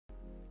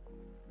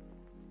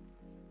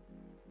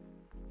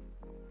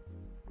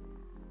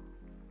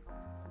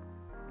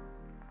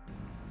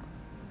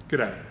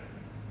G'day.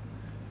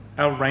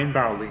 Our rain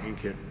barrel linking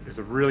kit is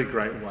a really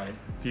great way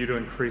for you to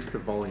increase the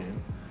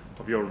volume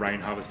of your rain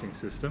harvesting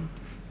system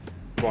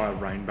via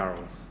rain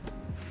barrels.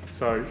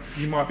 So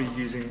you might be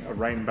using a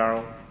rain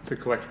barrel to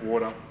collect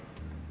water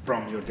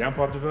from your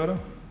downpipe diverter,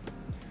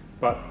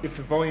 but if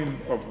the volume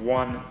of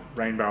one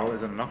rain barrel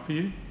isn't enough for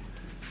you,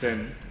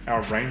 then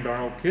our rain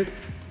barrel kit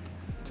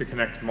to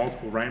connect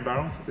multiple rain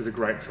barrels is a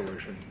great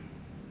solution.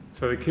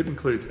 So the kit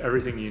includes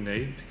everything you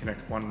need to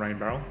connect one rain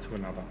barrel to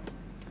another.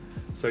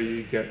 So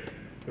you get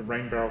the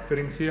rain barrel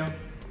fittings here,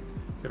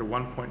 get a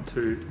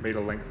 1.2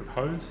 meter length of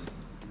hose,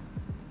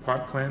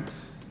 pipe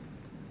clamps,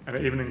 and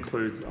it even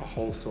includes a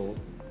hole saw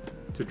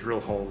to drill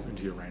holes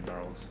into your rain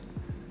barrels.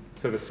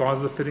 So the size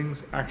of the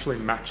fittings actually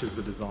matches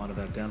the design of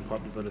our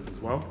downpipe diverters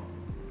as well,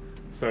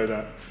 so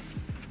that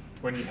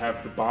when you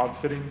have the barb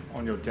fitting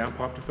on your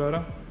downpipe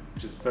diverter,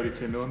 which is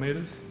 32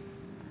 millimeters,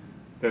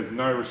 there's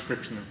no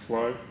restriction in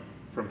flow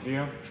from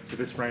here to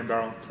this rain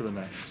barrel to the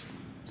next.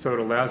 So it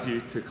allows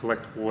you to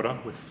collect water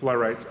with flow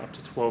rates up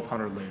to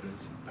 1,200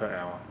 litres per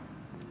hour.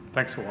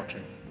 Thanks for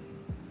watching.